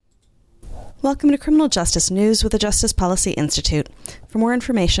Welcome to Criminal Justice News with the Justice Policy Institute. For more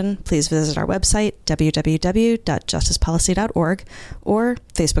information, please visit our website, www.justicepolicy.org, or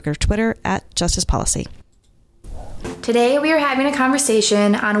Facebook or Twitter @JusticePolicy. Today, we are having a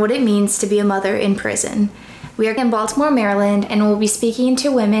conversation on what it means to be a mother in prison. We are in Baltimore, Maryland, and we'll be speaking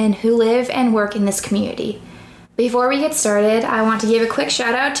to women who live and work in this community. Before we get started, I want to give a quick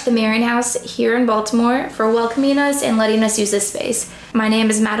shout out to the Marion House here in Baltimore for welcoming us and letting us use this space. My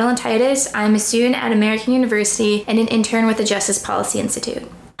name is Madeline Titus. I'm a student at American University and an intern with the Justice Policy Institute.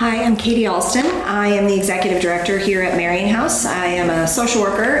 Hi, I'm Katie Allston. I am the executive director here at Marion House. I am a social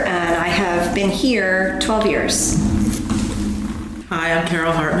worker and I have been here 12 years. Hi, I'm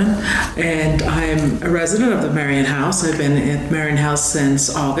Carol Hartman, and I'm a resident of the Marion House. I've been at Marion House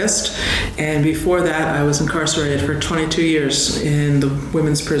since August, and before that I was incarcerated for 22 years in the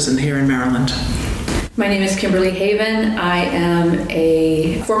women's prison here in Maryland. My name is Kimberly Haven. I am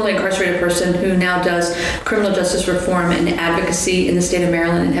a formerly incarcerated person who now does criminal justice reform and advocacy in the state of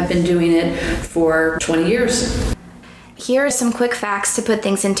Maryland and have been doing it for 20 years. Here are some quick facts to put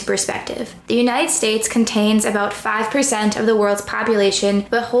things into perspective. The United States contains about 5% of the world's population,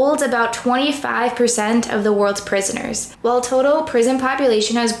 but holds about 25% of the world's prisoners. While total prison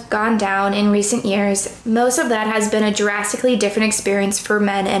population has gone down in recent years, most of that has been a drastically different experience for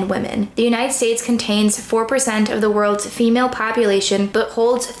men and women. The United States contains 4% of the world's female population, but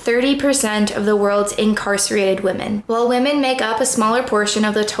holds 30% of the world's incarcerated women. While women make up a smaller portion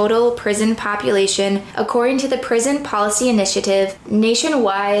of the total prison population, according to the Prison Policy Initiative,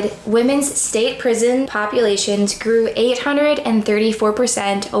 nationwide, women's state prison populations grew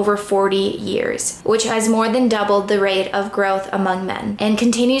 834% over 40 years, which has more than doubled the rate of growth among men, and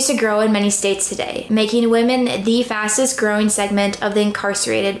continues to grow in many states today, making women the fastest growing segment of the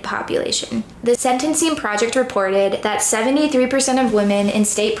incarcerated population. The Sentencing Project reported that 73% of women in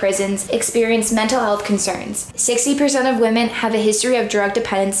state prisons experience mental health concerns, 60% of women have a history of drug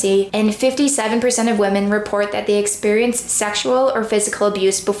dependency, and 57% of women report that they experience sexual or physical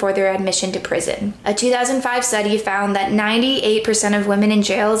abuse before their admission to prison. A 2005 study found that 98% of women in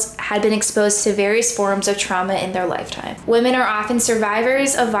jails had been exposed to various forms of trauma in their lifetime. Women are often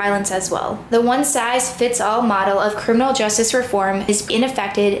survivors of violence as well. The one-size-fits-all model of criminal justice reform is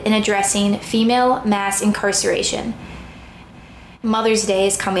ineffective in addressing female mass incarceration. Mother's Day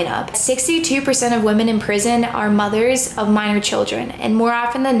is coming up. 62% of women in prison are mothers of minor children, and more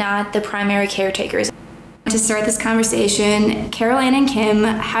often than not, the primary caretakers. To start this conversation, Caroline and Kim,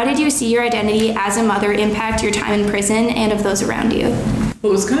 how did you see your identity as a mother impact your time in prison and of those around you?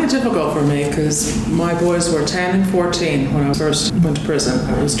 Well, it was kind of difficult for me because my boys were 10 and 14 when I first went to prison.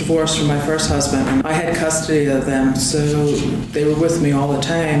 I was divorced from my first husband, and I had custody of them, so they were with me all the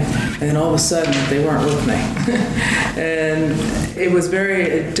time, and then all of a sudden they weren't with me. And it was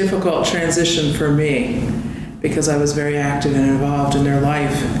a difficult transition for me because I was very active and involved in their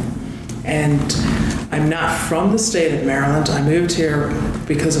life. And I'm not from the state of Maryland. I moved here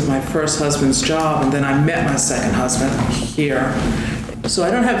because of my first husband's job, and then I met my second husband here. So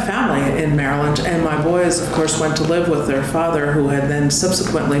I don't have family in Maryland, and my boys, of course, went to live with their father, who had then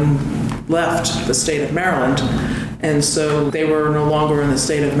subsequently left the state of Maryland. And so they were no longer in the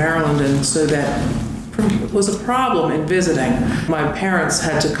state of Maryland, and so that was a problem in visiting. My parents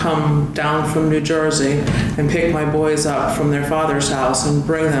had to come down from New Jersey and pick my boys up from their father's house and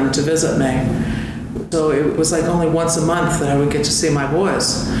bring them to visit me. So it was like only once a month that I would get to see my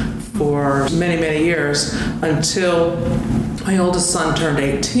boys for many, many years until my oldest son turned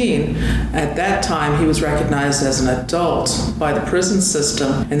 18. At that time, he was recognized as an adult by the prison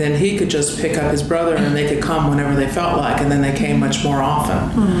system, and then he could just pick up his brother and they could come whenever they felt like, and then they came much more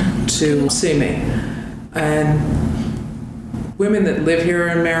often to see me. And women that live here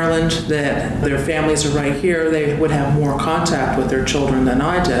in Maryland, that their families are right here, they would have more contact with their children than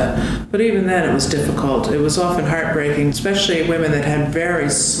I did. But even then, it was difficult. It was often heartbreaking, especially women that had very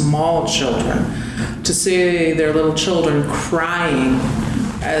small children, to see their little children crying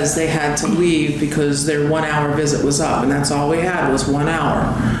as they had to leave because their 1 hour visit was up, and that's all we had was 1 hour.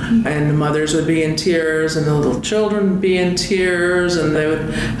 And the mothers would be in tears, and the little children would be in tears, and they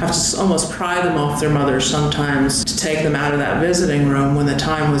would have to almost pry them off their mothers sometimes to take them out of that visiting room when the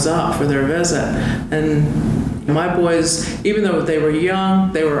time was up for their visit. And my boys, even though they were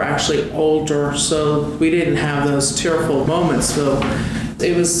young, they were actually older, so we didn't have those tearful moments. So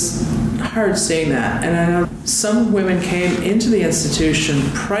it was hard seeing that. And I know some women came into the institution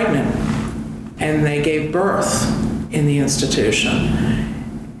pregnant and they gave birth in the institution.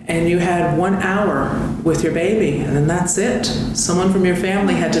 And you had 1 hour with your baby, and then that's it. Someone from your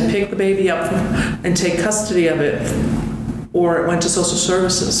family had to pick the baby up and take custody of it, or it went to social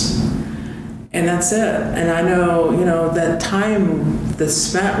services. And that's it. And I know, that time that's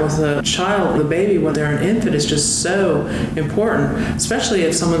spent with a child, the baby, when they're an infant is just so important, especially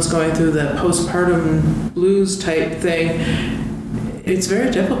if someone's going through the postpartum blues type thing. It's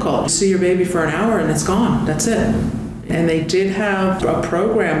very difficult. You see your baby for an hour and it's gone. That's it. And they did have a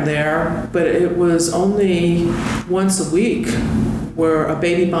program there, but it was only once a week, where a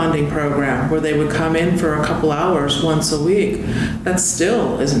baby bonding program where they would come in for a couple hours once a week. That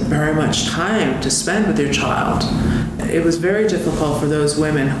still isn't very much time to spend with your child. It was very difficult for those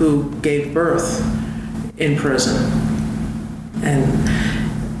women who gave birth in prison.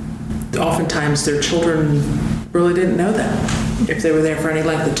 And oftentimes their children really didn't know that. If they were there for any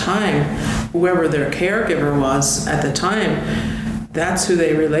length of time, whoever their caregiver was at the time, that's who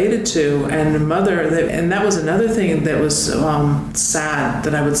they related to. And the mother, and that was another thing that was sad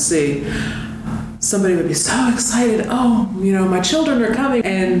that I would see. Somebody would be so excited, my children are coming,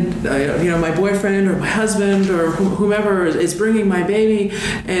 and my boyfriend or my husband or whomever is bringing my baby,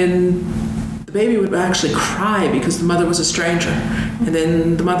 and the baby would actually cry because the mother was a stranger. And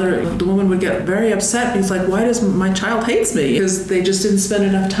then the woman would get very upset. He's like, why does my child hates me? Because they just didn't spend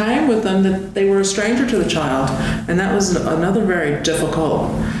enough time with them, that they were a stranger to the child. And that was another very difficult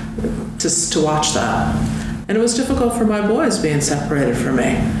to watch that. And it was difficult for my boys being separated from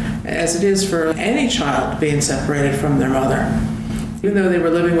me, as it is for any child being separated from their mother. Even though they were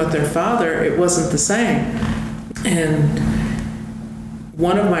living with their father, it wasn't the same. And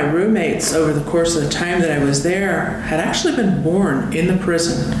one of my roommates, over the course of the time that I was there, had actually been born in the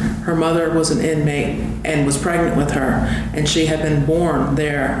prison. Her mother was an inmate and was pregnant with her, and she had been born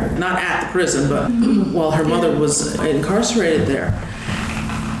there, not at the prison, but while her mother was incarcerated there.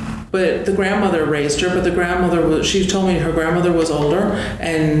 But the grandmother raised her, but she told me her grandmother was older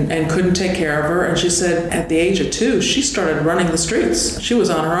and couldn't take care of her. And she said at the age of 2, she started running the streets. She was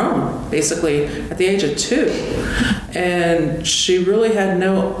on her own, basically, at the age of 2. And she really had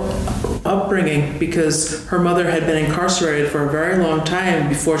no upbringing because her mother had been incarcerated for a very long time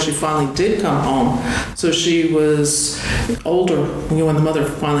before she finally did come home. So she was older when the mother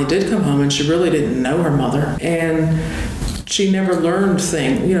finally did come home, and she really didn't know her mother. And she never learned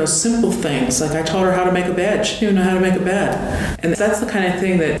things, simple things. Like I taught her how to make a bed. She didn't know how to make a bed. And that's the kind of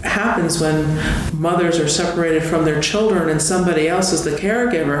thing that happens when mothers are separated from their children and somebody else is the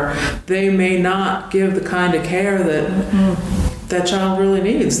caregiver. They may not give the kind of care that that child really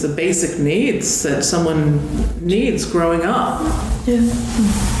needs, the basic needs that someone needs growing up. Yeah.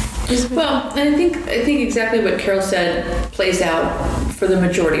 Well, and I think exactly what Carol said plays out for the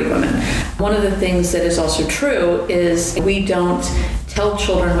majority of women. One of the things that is also true is we don't tell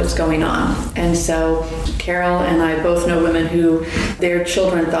children what's going on. And so Carol and I both know women who their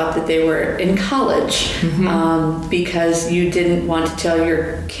children thought that they were in college because you didn't want to tell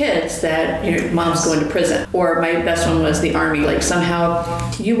your kids that your mom's going to prison. Or my best one was the Army. Like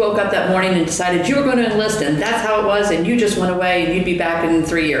somehow you woke up that morning and decided you were going to enlist, and that's how it was, and you just went away and you'd be back in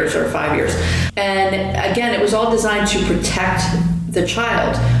 3 years or 5 years. And again, it was all designed to protect the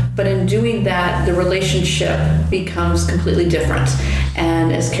child. But in doing that, the relationship becomes completely different.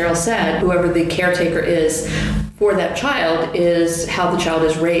 And as Carol said, whoever the caretaker is for that child is how the child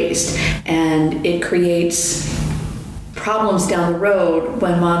is raised. And it creates problems down the road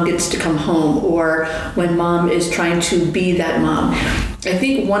when mom gets to come home or when mom is trying to be that mom. I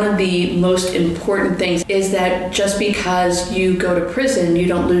think one of the most important things is that just because you go to prison, you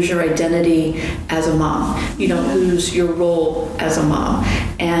don't lose your identity as a mom. You don't lose your role as a mom.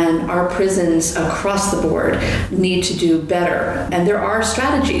 And our prisons across the board need to do better. And there are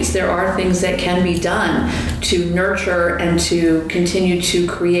strategies. There are things that can be done to nurture and to continue to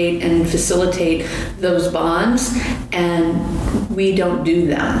create and facilitate those bonds. And we don't do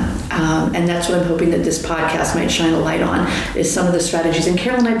them. And that's what I'm hoping that this podcast might shine a light on, is some of the strategies. And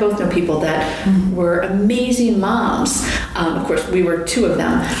Carol and I both know people that were amazing moms. Of course, we were 2 of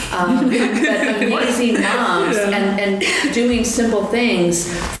them. But amazing moms and doing simple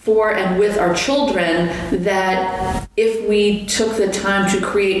things for and with our children that if we took the time to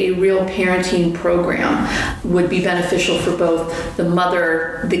create a real parenting program would be beneficial for both the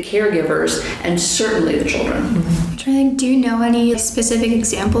mother, the caregivers, and certainly the children. Do you know any specific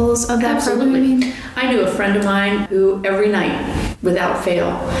examples of that Absolutely. programming? I knew a friend of mine who every night, without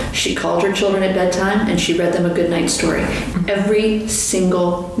fail, she called her children at bedtime and she read them a good night story. Every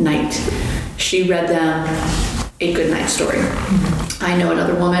single night, she read them a good night story. I know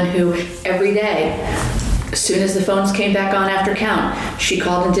another woman who every day, as soon as the phones came back on after count, she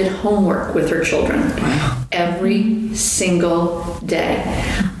called and did homework with her children. Wow. Every single day.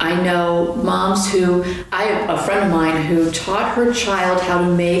 I know moms I have a friend of mine who taught her child how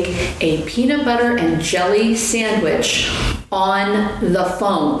to make a peanut butter and jelly sandwich on the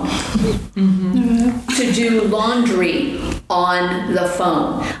phone, to do laundry on the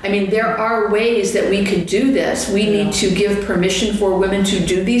phone. I mean, there are ways that we could do this. We need to give permission for women to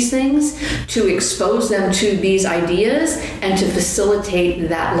do these things, to expose them to these ideas, and to facilitate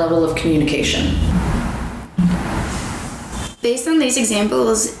that level of communication. Based on these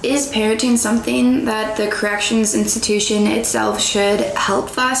examples, is parenting something that the corrections institution itself should help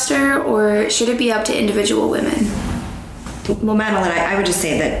foster, or should it be up to individual women? Well, Madeline, I would just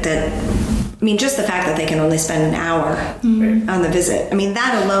say that I mean, just the fact that they can only spend an hour on the visit, I mean,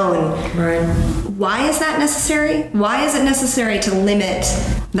 that alone, why is that necessary? Why is it necessary to limit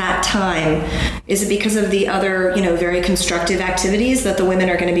that time? Is it because of the other, very constructive activities that the women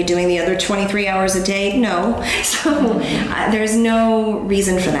are going to be doing the other 23 hours a day? No. So there's no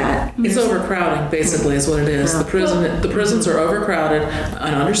reason for that. It's overcrowding, basically, is what it is. The prisons are overcrowded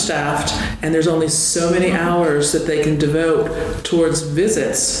and understaffed, and there's only so many hours that they can devote towards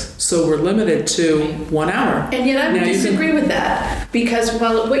visits. So we're limited to 1 hour. And yet I would disagree with that, because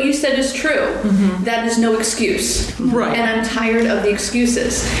while what you said is true, that is no excuse. Right. And I'm tired of the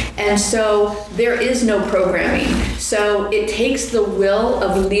excuses. And so there is no programming. So it takes the will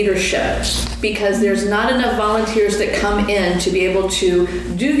of leadership, because there's not enough volunteers that come in to be able to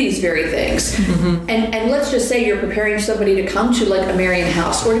do these very things. And let's just say you're preparing somebody to come to like a Marian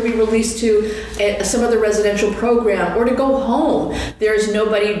House, or to be released to some other residential program, or to go home. There's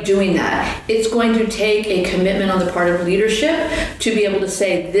nobody doing that. It's going to take a commitment on the part of leadership to be able to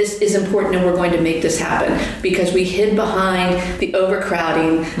say, this is important and we're going to make this happen, because we hid behind the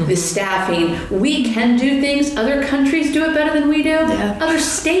overcrowding, the staffing. We can do things. Other countries do it better than we do. Other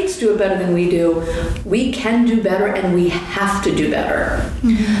states do it better than we do. We can do better, and we have to do better.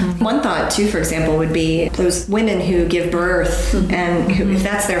 One thought too, for example, would be those women who give birth and who, if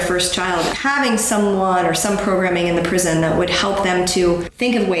that's their first child, having someone or some programming in the prison that would help them to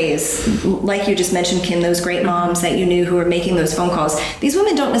think of ways, like you just mentioned, Kim, those great moms that you knew who were making those phone calls. These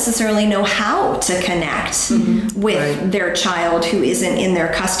women don't necessarily know how to connect with their child who isn't in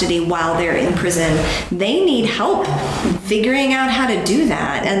their custody while they're in prison. They need help figuring out how to do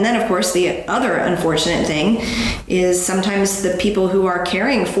that. And then, of course, the other unfortunate thing is sometimes the people who are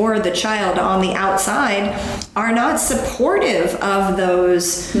caring for the child on the outside are not supportive of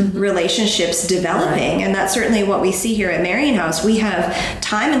those relationships developing. And that's certainly what we see here at Marian House. We have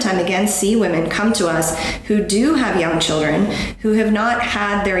time and time again see women come to us who do have young children, who have not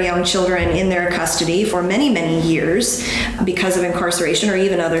had their young children in their custody for many, many years because of incarceration or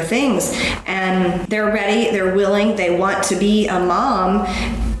even other things. And they're ready, they're willing, they want to be a mom.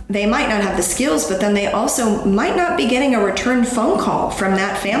 They might not have the skills, but then they also might not be getting a return phone call from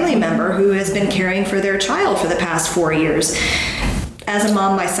that family member who has been caring for their child for the past 4 years. As a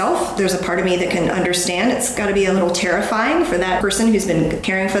mom myself, there's a part of me that can understand it's got to be a little terrifying for that person who's been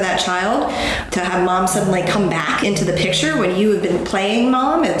caring for that child to have mom suddenly come back into the picture when you have been playing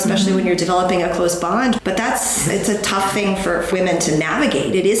mom, especially when you're developing a close bond. But it's a tough thing for women to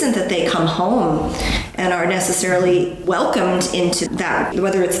navigate. It isn't that they come home and are necessarily welcomed into that.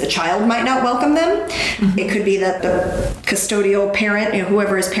 Whether it's the child might not welcome them, it could be that the custodial parent,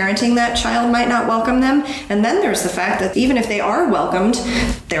 whoever is parenting that child, might not welcome them. And then there's the fact that even if they are welcomed,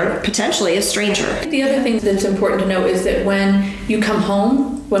 they're potentially a stranger. The other thing that's important to know is that when you come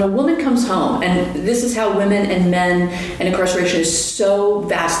home, when a woman comes home, and this is how women and men and incarceration is so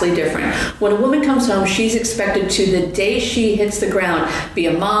vastly different. When a woman comes home, she's expected to, the day she hits the ground, be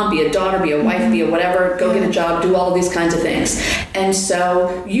a mom, be a daughter, be a wife, be a whatever, go get a job, do all of these kinds of things. And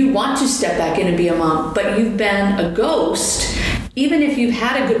so you want to step back in and be a mom, but you've been a ghost. Even if you've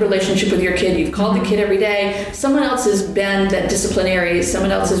had a good relationship with your kid, you've called the kid every day, someone else has been that disciplinary, someone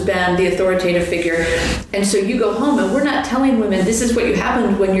else has been the authoritative figure. And so you go home, and we're not telling women this is what you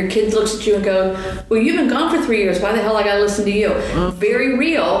happened when your kid looks at you and goes, well, you've been gone for 3 years. Why the hell I got to listen to you? Very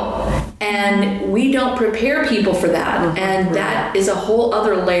real. And we don't prepare people for that. And that is a whole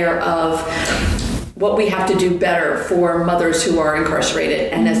other layer of what we have to do better for mothers who are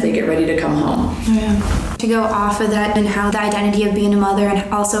incarcerated and as they get ready to come home. To go off of that and how the identity of being a mother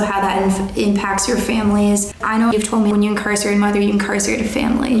and also how that impacts your families. I know you've told me when you incarcerate a mother, you incarcerate a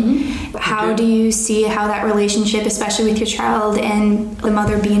family. How do you see how that relationship, especially with your child and the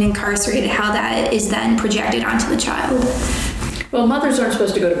mother being incarcerated, how that is then projected onto the child? Well, mothers aren't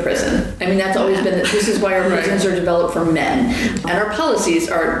supposed to go to prison. I mean, that's always been, this is why our prisons are developed for men. And our policies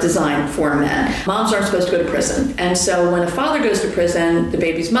are designed for men. Moms aren't supposed to go to prison. And so when a father goes to prison, the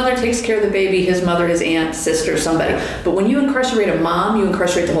baby's mother takes care of the baby, his mother, his aunt, sister, somebody. But when you incarcerate a mom, you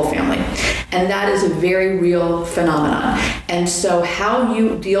incarcerate the whole family. And that is a very real phenomenon. And so how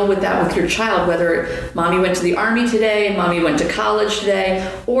you deal with that with your child, whether mommy went to the army today, mommy went to college today,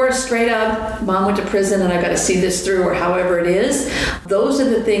 or straight up, mom went to prison and I got to see this through, or however it is, those are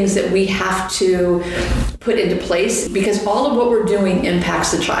the things that we have to put into place, because all of what we're doing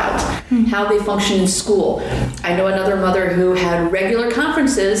impacts the child, how they function in school. I know another mother who had regular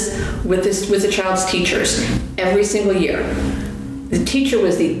conferences with the child's teachers every single year. The teacher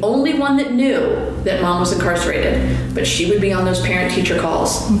was the only one that knew that mom was incarcerated, but she would be on those parent-teacher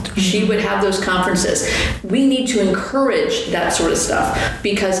calls. She would have those conferences. We need to encourage that sort of stuff,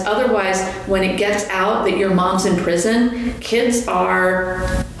 because otherwise, when it gets out that your mom's in prison, kids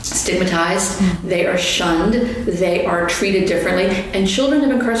are stigmatized, they are shunned, they are treated differently, and children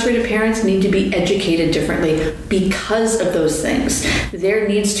of incarcerated parents need to be educated differently because of those things. There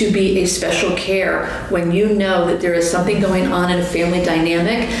needs to be a special care when you know that there is something going on in a family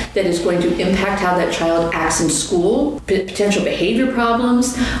dynamic that is going to impact how that child acts in school, potential behavior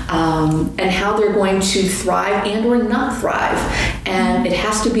problems, and how they're going to thrive and or not thrive. And it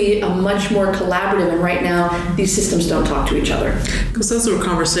has to be a much more collaborative, and right now these systems don't talk to each other. Because those were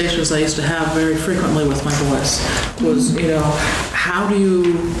conversations I used to have very frequently with my boys, was, how do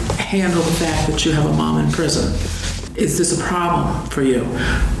you handle the fact that you have a mom in prison? Is this a problem for you?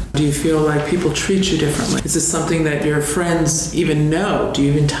 Do you feel like people treat you differently? Is this something that your friends even know? Do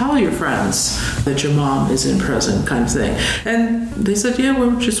you even tell your friends that your mom is in prison, kind of thing? And they said, yeah,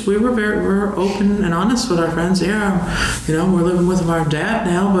 we're open and honest with our friends. Yeah, we're living with our dad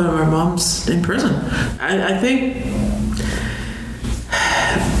now, but our mom's in prison. I think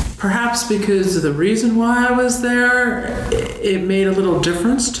perhaps because of the reason why I was there, it made a little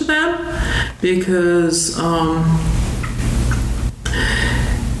difference to them, because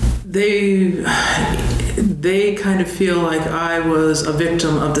they kind of feel like I was a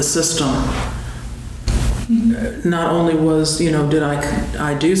victim of the system. Not only was, did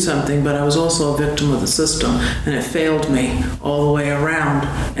I do something, but I was also a victim of the system, and it failed me all the way around,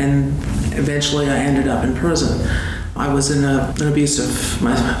 and eventually I ended up in prison. I was in an abusive,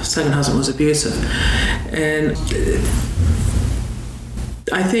 my second husband was abusive, and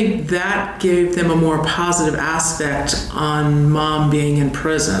I think that gave them a more positive aspect on mom being in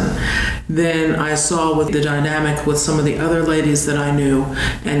prison than I saw with the dynamic with some of the other ladies that I knew,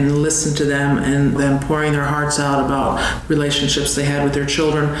 and listened to them and them pouring their hearts out about relationships they had with their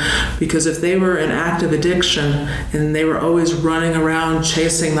children. Because if they were in active addiction and they were always running around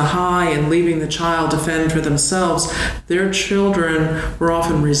chasing the high and leaving the child to fend for themselves, their children were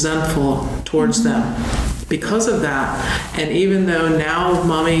often resentful towards them because of that. And even though now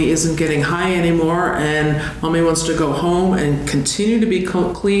mommy isn't getting high anymore and mommy wants to go home and continue to be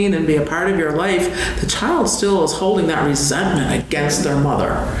clean and be a part of your life, the child still is holding that resentment against their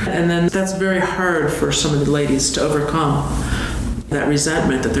mother. And then that's very hard for some of the ladies to overcome, that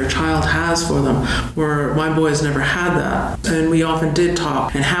resentment that their child has for them, where my boys never had that. And we often did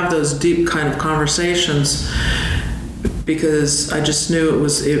talk and have those deep kind of conversations, because I just knew it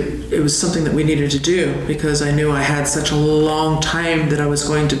was something that we needed to do, because I knew I had such a long time that I was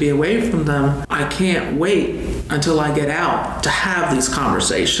going to be away from them. I can't wait until I get out to have these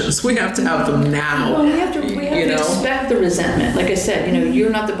conversations. We have to have them now. Well, we have to expect the resentment. Like I said, you're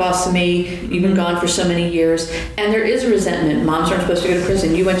not the boss of me. You've been gone for so many years. And there is resentment. Moms aren't supposed to go to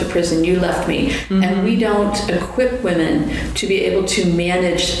prison. You went to prison. You left me. Mm-hmm. And we don't equip women to be able to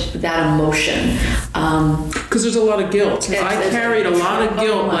manage that emotion. Because there's a lot of guilt. I carried a lot of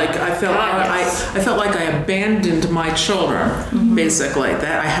guilt. Like I felt like I abandoned my children, basically.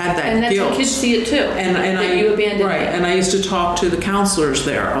 That I had that and that's guilt. How kids see it too. And you abandoned right. them. And I used to talk to the counselors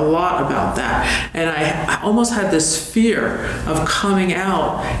there a lot about that. And I almost had this fear of coming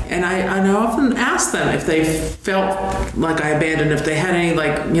out. And I often asked them if they felt like I abandoned, if they had any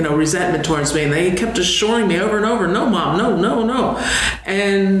resentment towards me. And they kept assuring me over and over, no, Mom, no.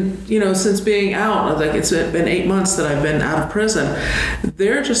 And since being out, it's been 8 months that I've been out of prison,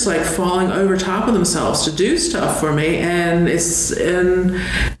 they're just falling over top of themselves to do stuff for me, and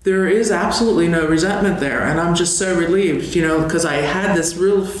there is absolutely no resentment there, and I'm just so relieved, because I had this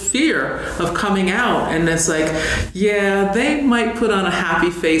real fear of coming out, and it's like, yeah, they might put on a happy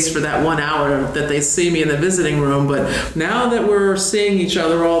face for that 1 hour that they see me in the visiting room, but now that we're seeing each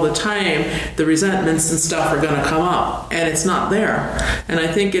other all the time, the resentments and stuff are going to come up, and it's not there. And I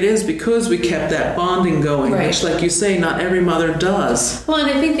think it is because we kept that bonding going, which, like you say, not every mother does. Well, and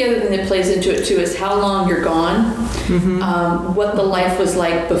I think the other thing that plays into it too is how long you're gone, what the life was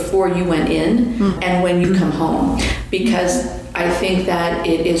like before you went in, and when you come home. Because I think that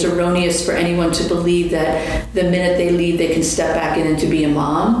it is erroneous for anyone to believe that the minute they leave, they can step back in and to be a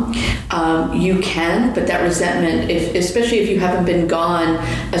mom. You can, but that resentment, especially if you haven't been gone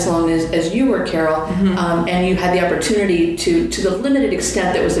as long as you were, Carol, and you had the opportunity to the limited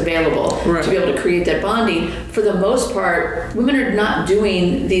extent that was available to be able to create that bonding, for the most part, women are not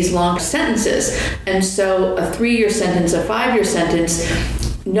doing these long sentences. And so a 3-year sentence, a 5-year sentence,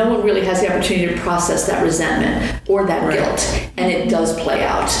 no one really has the opportunity to process that resentment or that guilt, and it does play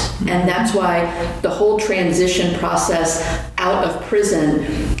out. And that's why the whole transition process out of prison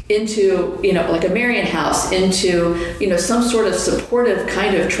into, like a Marian house, into, some sort of supportive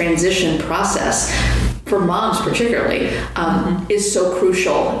kind of transition process for moms particularly, is so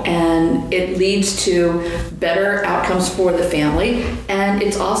crucial, and it leads to better outcomes for the family, and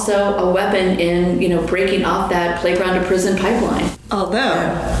it's also a weapon in breaking off that playground to prison pipeline.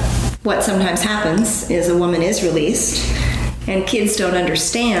 Although what sometimes happens is a woman is released and kids don't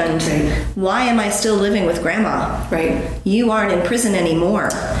understand, why am I still living with grandma? You aren't in prison anymore.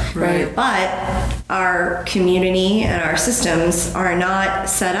 But our community and our systems are not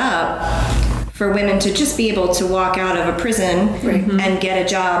set up for women to just be able to walk out of a prison and get a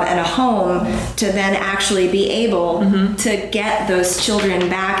job and a home, to then actually be able to get those children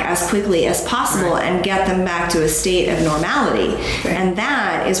back as quickly as possible and get them back to a state of normality. And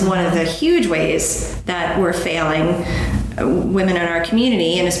that is one of the huge ways that we're failing women in our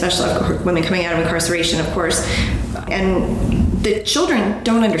community, and especially women coming out of incarceration, of course. And the children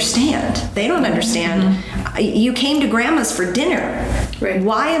don't understand. They don't understand. You came to grandma's for dinner.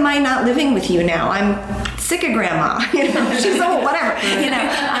 Why am I not living with you now? I'm sick of grandma. She's old, whatever.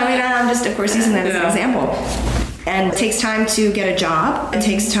 I'm just, of course, using that as an example. And it takes time to get a job. It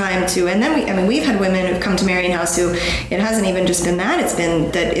takes time to, and then we've had women who've come to Marian House who, it hasn't even just been that, it's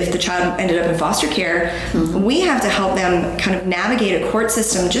been that if the child ended up in foster care, we have to help them kind of navigate a court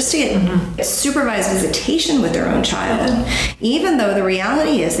system just to get supervised visitation with their own child. Even though the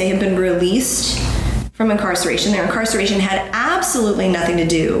reality is they have been released from incarceration. Their incarceration had absolutely nothing to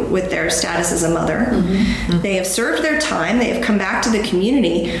do with their status as a mother. They have served their time. They have come back to the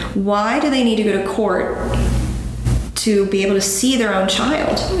community. Why do they need to go to court to be able to see their own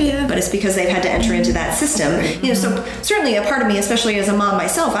child? But it's because they've had to enter into that system. So certainly a part of me, especially as a mom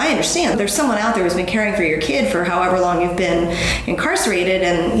myself, I understand there's someone out there who's been caring for your kid for however long you've been incarcerated,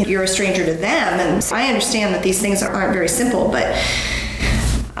 and you're a stranger to them. And I understand that these things aren't very simple, but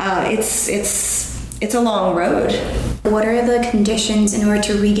it's a long road. What are the conditions in order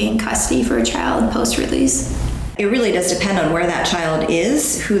to regain custody for a child post-release? It really does depend on where that child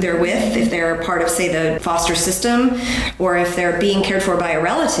is, who they're with, if they're part of, say, the foster system, or if they're being cared for by a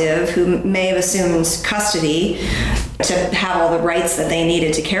relative who may have assumed custody to have all the rights that they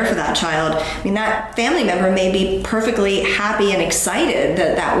needed to care for that child. That family member may be perfectly happy and excited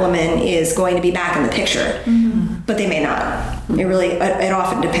that that woman is going to be back in the picture, but they may not. It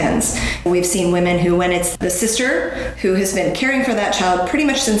often depends. We've seen women who, when it's the sister who has been caring for that child pretty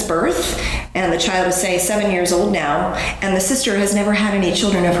much since birth, and the child is, say, 7 years old now, and the sister has never had any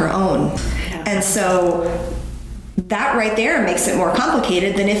children of her own. And so that right there makes it more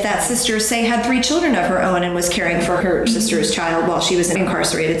complicated than if that sister, say, had 3 children of her own and was caring for her sister's child while she was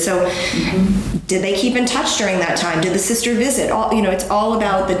incarcerated. So did they keep in touch during that time? Did the sister visit? It's all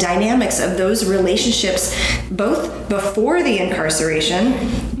about the dynamics of those relationships, both before the incarceration,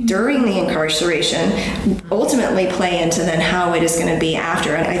 during the incarceration, ultimately play into then how it is going to be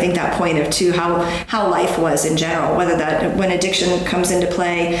after. And I think that point of too how life was in general, whether that when addiction comes into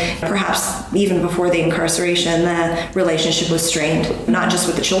play, perhaps even before the incarceration, the relationship was strained, not just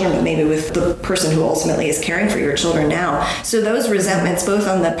with the children, but maybe with the person who ultimately is caring for your children now. So those resentments, both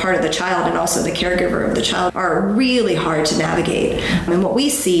on the part of the child and also the caregiver of the child, are really hard to navigate. And what we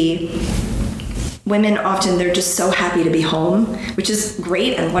see, women often, they're just so happy to be home, which is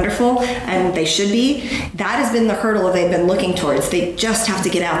great and wonderful, and they should be. That has been the hurdle they've been looking towards. They just have to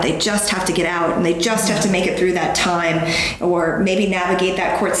get out. They just have to get out, and they just have to make it through that time, or maybe navigate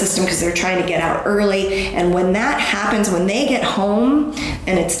that court system because they're trying to get out early. And when that happens, when they get home,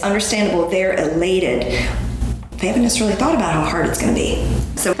 and it's understandable, they're elated. they haven't necessarily thought about how hard it's going to be.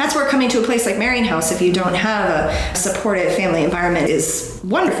 So that's where coming to a place like Marian House, if you don't have a supportive family environment, is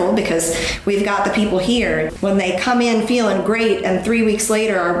wonderful, because we've got the people here. When they come in feeling great and 3 weeks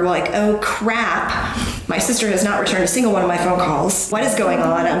later are like, oh crap, my sister has not returned a single one of my phone calls. What is going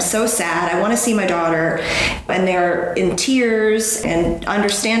on? I'm so sad. I want to see my daughter. And they're in tears and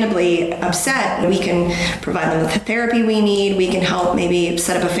understandably upset. We can provide them with the therapy we need. We can help maybe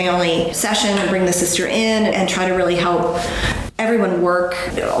set up a family session and bring the sister in and try to really help everyone work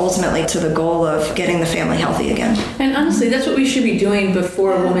ultimately to the goal of getting the family healthy again. And honestly, that's what we should be doing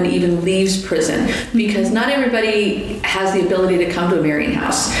before a woman even leaves prison, because not everybody has the ability to come to a Marian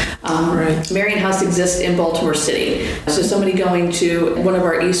House. Right. Marian House exists in Baltimore City. So somebody going to one of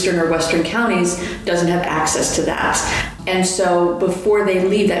our eastern or western counties doesn't have access to that. And so before they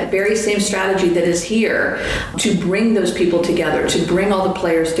leave, that very same strategy that is here to bring those people together, to bring all the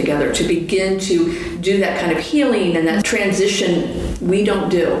players together, to begin to do that kind of healing and that transition, we don't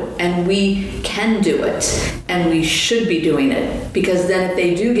do. And we can do it. And we should be doing it. Because then if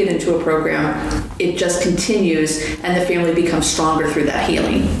they do get into a program, it just continues and the family becomes stronger through that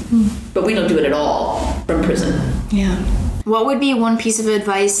healing. But we don't do it at all from prison. Yeah. What would be one piece of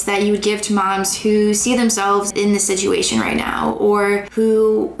advice that you would give to moms who see themselves in this situation right now, or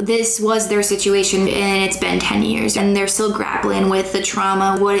who this was their situation and it's been 10 years and they're still grappling with the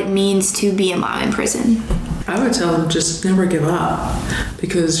trauma, what it means to be a mom in prison? I would tell them just never give up,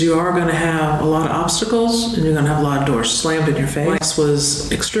 because you are going to have a lot of obstacles and you're going to have a lot of doors slammed in your face. This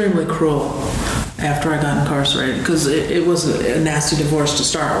was extremely cruel after I got incarcerated, because it was a nasty divorce to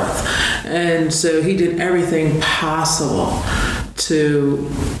start with. And so he did everything possible to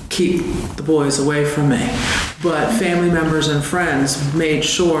keep the boys away from me. But family members and friends made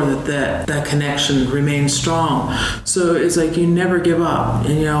sure that connection remained strong. So it's like you never give up,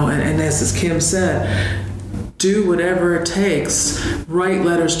 and as Kim said, do whatever it takes. Write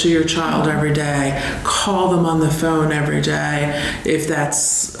letters to your child every day. Call them on the phone every day if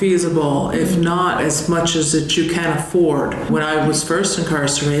that's feasible. If not, as much as that you can afford. When I was first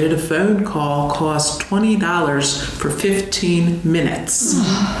incarcerated, a phone call cost $20 for 15 minutes.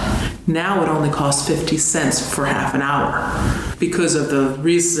 Now it only costs 50 cents for half an hour because of the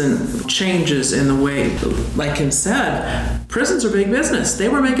recent changes in the way, like Kim said, prisons are big business. They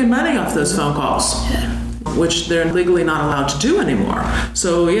were making money off those phone calls. Which they're legally not allowed to do anymore.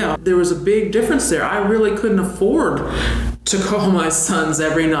 So yeah, there was a big difference there. I really couldn't afford to call my sons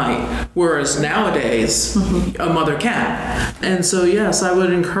every night, whereas nowadays a mother can. And so yes, I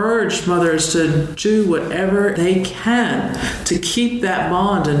would encourage mothers to do whatever they can to keep that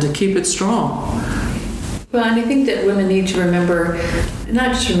bond and to keep it strong. Well, and I think that women need to remember,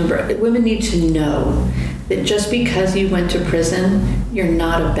 women need to know that just because you went to prison, you're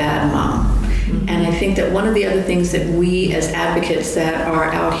not a bad mom. And I think that one of the other things that we as advocates that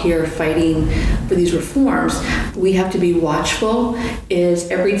are out here fighting for these reforms, we have to be watchful, is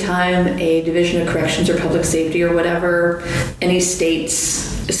every time a Division of Corrections or Public Safety or whatever any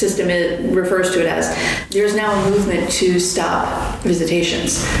state's system refers to it as, there's now a movement to stop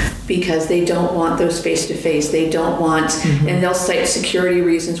visitations because they don't want those face-to-face. They don't want, and they'll cite security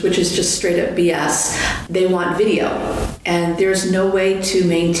reasons, which is just straight up BS. They want video. And there's no way to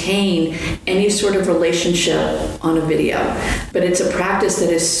maintain any sort of relationship on a video. But it's a practice that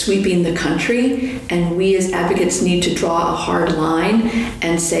is sweeping the country, and we as advocates need to draw a hard line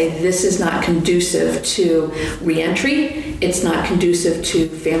and say this is not conducive to reentry, it's not conducive to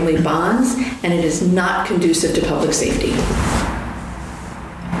family bonds, and it is not conducive to public safety.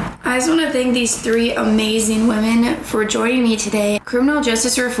 I just want to thank these three amazing women for joining me today. Criminal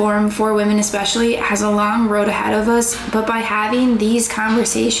justice reform for women especially has a long road ahead of us, but by having these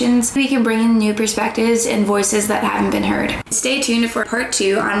conversations, we can bring in new perspectives and voices that haven't been heard. Stay tuned for part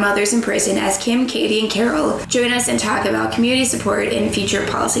 2 on Mothers in Prison as Kim, Katie, and Carol join us and talk about community support and future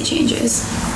policy changes.